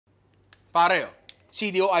Pare,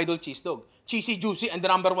 CDO Idol Cheesedog. Cheesy, juicy, and the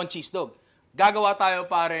 #1 cheesedog. Gagawa tayo,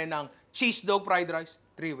 pare, ng cheesedog fried rice.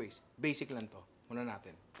 3 ways. Basic lang to. Muna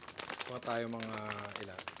natin. Kuha tayo mga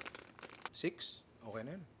ilan? 6? Okay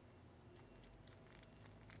na yun.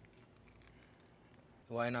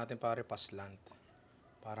 Iwain natin, pare, paslant.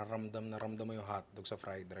 Para ramdam na ramdam mo yung hotdog sa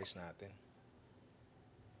fried rice natin.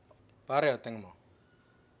 Pare, tingnan mo.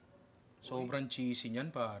 Sobrang cheesy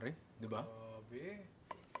niyan, pare. Diba? Grabe.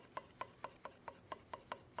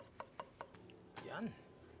 Yan.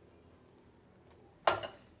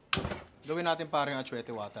 Gawin natin, pare, yung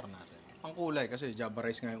achwete water natin. Ang kulay kasi java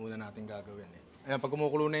rice nga yung una natin gagawin eh. Ayan, pag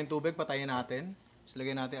kumukulo na yung tubig, patayin natin. Tapos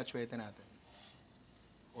lagyan natin achwete natin.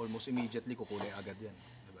 Almost immediately, kukulay agad yan.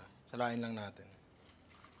 Diba? Salain lang natin.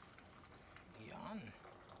 Yan.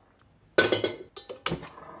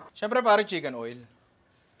 Siyempre, pare, chicken oil.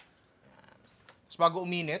 Tapos bago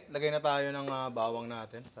uminit, lagay na tayo ng bawang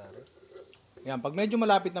natin, pare. Yan, pag medyo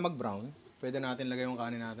malapit na mag-brown, pwede natin lagay yung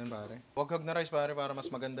kanin natin, pare. Huwag na rice, pare, para mas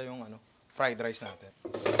maganda yung fried rice natin.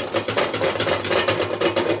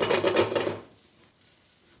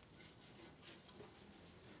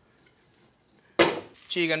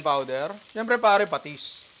 Chicken powder. Siyempre, pare,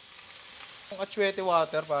 patis. Yung achwete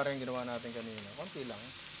water, pare, yung ginawa natin kanina. Konti lang.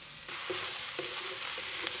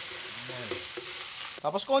 Yan.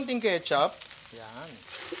 Tapos, konting ketchup. Yan.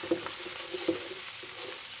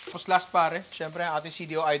 Tapos last, pare, siyempre, ang ating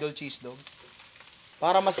CDO Idol Cheesedog.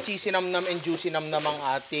 Para mas cheesy namnam and juicy namnam ang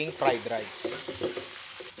ating fried rice.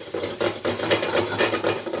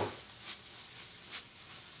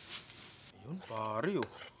 Ayun, pare,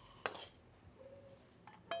 oh.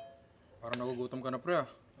 Parang nagugutom ka na, pre, ah.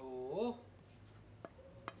 Oo.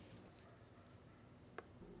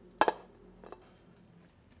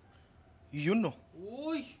 Yun, no.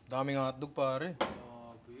 Uy! Daming hotdog, pare.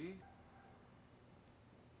 Grabe.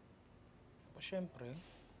 Tapos, syempre,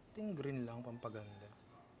 ting green lang, pampaganda.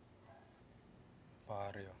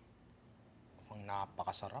 Pare, oh. Mukhang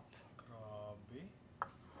napakasarap. Grabe.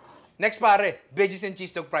 Next, pare, veggies and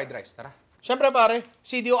cheesedog fried rice. Tara. Siyempre, pare,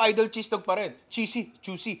 CDO Idol Cheesedog pa rin. Cheesy,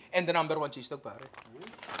 juicy, and the #1 cheesedog, pare.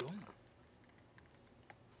 Yun.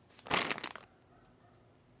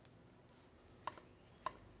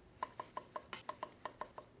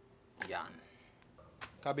 Yan.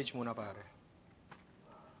 Cabbage muna, pare.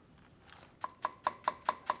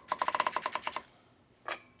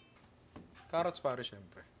 Carrots, pare,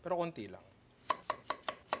 siyempre. Pero konti lang.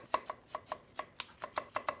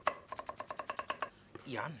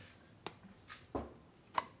 Yan.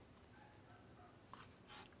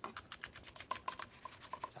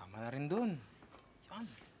 Sama na rin dun. Yan.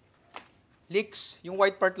 Leeks, yung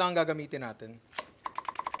white part lang gagamitin natin.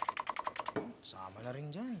 Sama na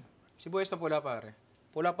rin dyan. Sibuyas na pula, pare.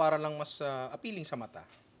 Pula para lang mas appealing sa mata.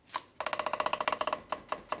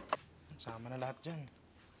 Sama na lahat dyan.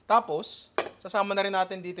 Tapos, sasama na rin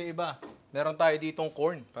natin dito iba. Meron tayo ditong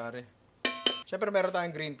corn, pare. Siyempre, meron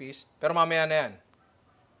tayong green peas. Pero mamaya na yan.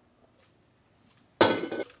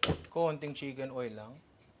 Konting chicken oil lang.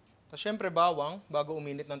 Tapos, siyempre, bawang bago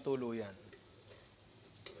uminit ng tuluyan.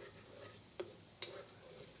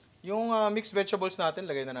 Yung mixed vegetables natin,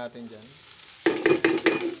 lagay na natin dyan.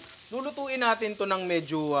 Lulutuin natin to ng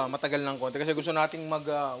medyo matagal ng konti kasi gusto nating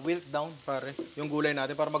mag-wilt down, pare, yung gulay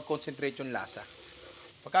natin para mag-concentrate yung lasa.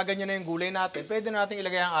 Pagka ganyan na yung gulay natin, pwede natin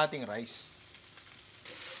ilagay ang ating rice.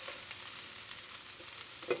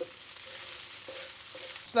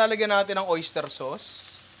 Tapos lalagyan natin ng oyster sauce.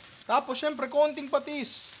 Tapos, syempre, konting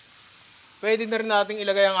patis. Pwede na rin natin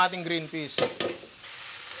ilagay ang ating green peas.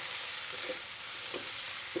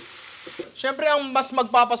 Siyempre, ang mas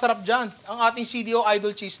magpapasarap dyan, ang ating CDO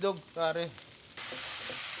Idol Cheesedog, pare.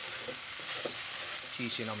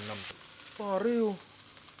 Cheesy nam-nam. Pare, oh.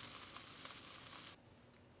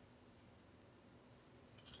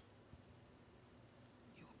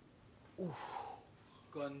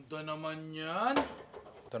 Ganda naman yan.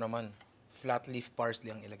 Ito naman, flat leaf parsley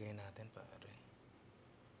ang ilagay natin, pare.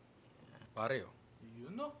 Pare, oh.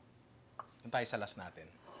 Yun, no? Yun tayo sa last natin.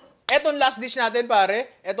 Etong last dish natin,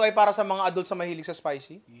 pare. Ito ay para sa mga adults sa mahilig sa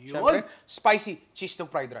spicy. Yun. Siyempre, spicy cheesedog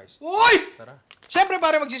fried rice. Uy! Tara. Siyempre,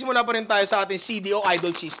 pare, magsisimula pa rin tayo sa ating CDO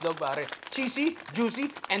Idol Cheesedog, pare. Cheesy, juicy,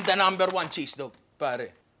 and the #1 cheesedog,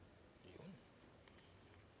 pare.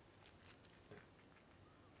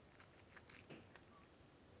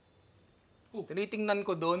 Yun. Tinitingnan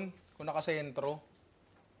ko doon kung nakasentro.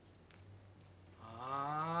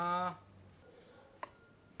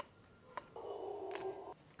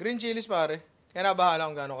 Green chilies, pare. Kaya nabahala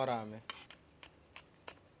kung gaano karami.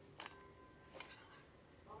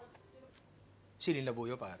 Siling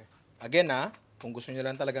labuyo, pare. Again, ha? Kung gusto niyo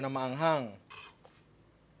lang talaga na maanghang.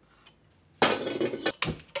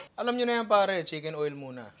 Alam niyo na yan pare, chicken oil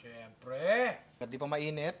muna. Siyempre. At di pa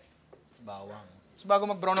mainit, bawang. So bago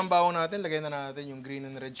mag-brown ang bawang natin, lagay na natin yung green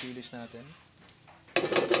and red chilies natin.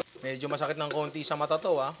 Medyo masakit ng konti sa mata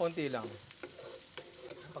to ha, konti lang.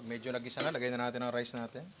 Pag medyo nagisa na, lagay na natin ang rice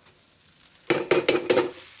natin.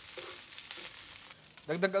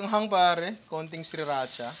 Dagdag ang hang pare, konting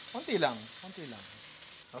sriracha. Konti lang, konti lang.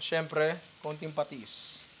 Tapos syempre, konting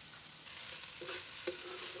patis.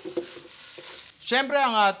 Syempre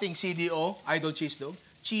ang ating CDO Idol Cheesedog,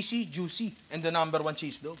 cheesy, juicy, and the #1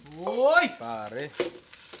 cheese dog. Uy! Pare.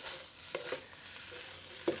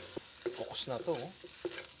 Focus na to. Oh.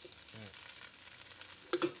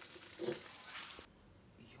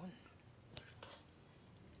 Yun.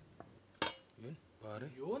 Yun, pare.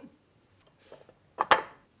 Yun.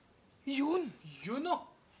 Yun! Yun oh.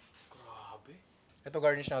 Grabe. Ito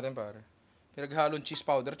garnish natin, pare. Pinaghalong cheese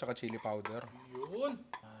powder tsaka chili powder. Yun.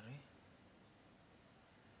 Pare.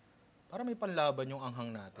 Para may panlaban yung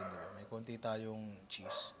anghang natin, di ba? May konti tayong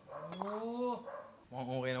cheese. Oh.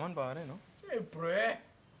 Mukhang okay naman, pare, no? Siyempre.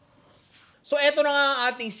 So, eto na nga ang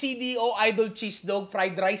ating CDO Idol Cheesedog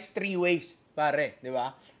Fried Rice 3 ways, pare, di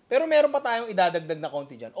ba? Pero meron pa tayong idadagdag na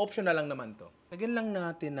konti dyan. Optional lang naman to. Lagyan lang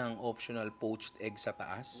natin ng optional poached egg sa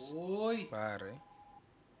taas. Uy. Pare.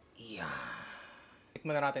 Yeah.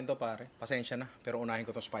 Tikman na natin to, pare. Pasensya na, pero unahin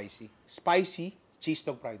ko to spicy. Spicy cheese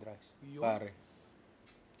dog fried rice. Yun. Pare.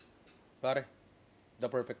 Pare. The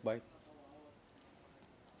perfect bite.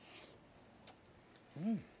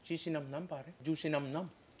 Cheesy nam-nam, pare. Juicy nam-nam.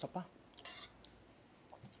 Isa pa.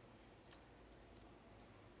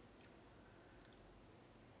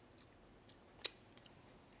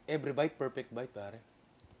 Every bite, perfect bite, pare.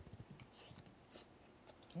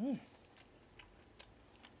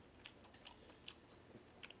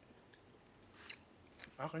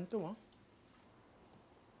 Akin to, ha?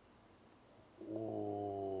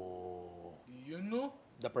 Oh. Yun oh.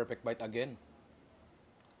 The perfect bite again.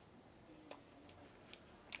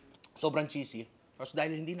 Sobrang cheesy. Tapos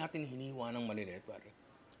dahil hindi natin hiniwa ng maliliit, pare.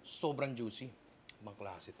 Sobrang juicy. Ibang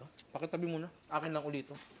klase to. Pakitabi muna. Akin lang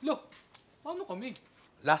ulit to. Lo, paano kami?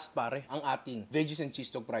 Last, pare, ang ating veggies and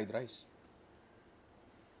cheese dog fried rice.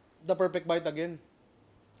 The perfect bite again.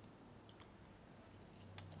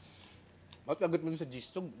 Bakit agad mo sa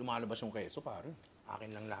cheese dog, lumalabas yung keso, pare.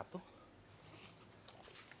 Akin lang lahat to.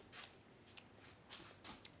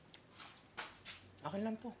 Akin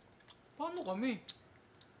lang to. Paano kami?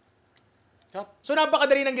 So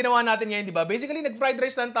napakadali ng ginawa natin ngayon, di ba? Basically, nag-fried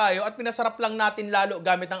rice lang tayo at pinasarap lang natin lalo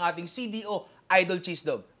gamit ang ating CDO Idol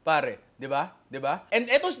Cheesedog. Pare, di ba? Di ba? And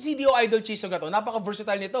etong CDO Idol Cheesedog na to,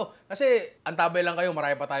 napaka-versatile nito. Kasi, antabay lang kayo,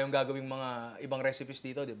 marami pa tayong gagawing mga ibang recipes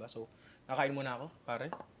dito, di ba? So, nakain muna ako, pare.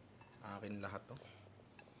 Akin lahat to.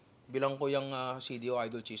 Bilang ko yung CDO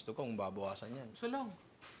Idol Cheesedog ko, kung babawasan yan. Isa lang.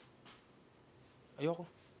 Ayoko.